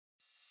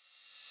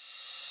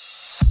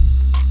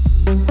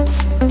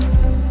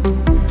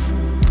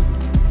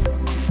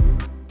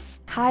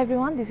Hi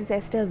everyone, this is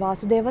Estelle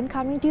Vasudevan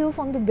coming to you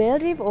from the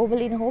Belrive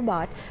Oval in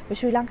Hobart, where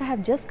Sri Lanka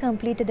have just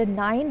completed a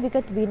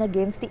 9-wicket win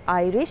against the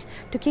Irish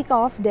to kick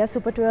off their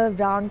Super 12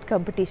 round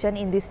competition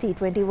in this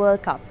T20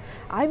 World Cup.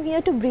 I'm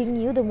here to bring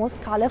you the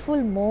most colourful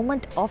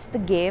moment of the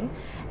game,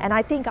 and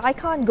I think I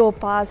can't go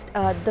past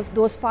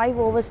those 5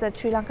 overs that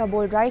Sri Lanka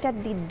bowled right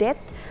at the death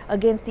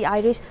against the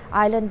Irish.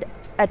 Ireland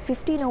at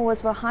 15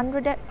 overs were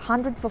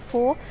 100 for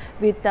 4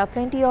 with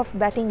plenty of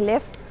batting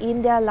left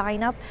in their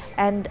lineup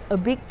and a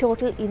big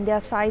total in their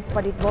sides,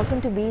 but it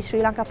wasn't to be.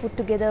 Sri Lanka put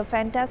together a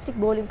fantastic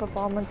bowling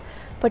performance,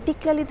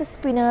 particularly the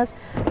spinners.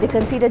 They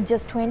conceded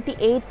just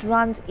 28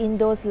 runs in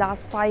those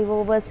last 5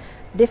 overs.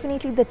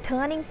 Definitely the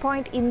turning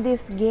point in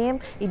this game.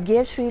 It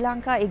gave Sri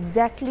Lanka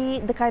exactly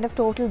the kind of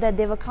total that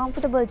they were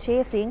comfortable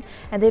chasing,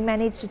 and they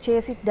managed to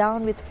chase it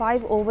down with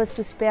 5 overs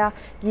to spare,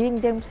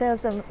 giving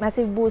themselves a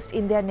massive boost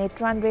in their net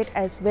run rate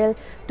as well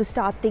to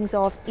start things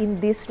off in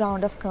this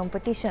round of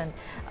competition.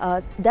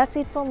 That's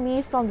it from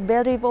me from the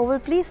Belrive Oval.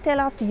 Please tell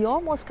us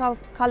your most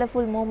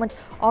colourful moment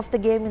of the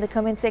game in the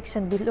comment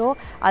section below.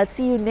 I'll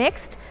see you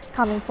next,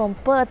 coming from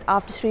Perth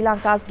after Sri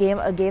Lanka's game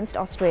against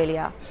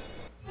Australia.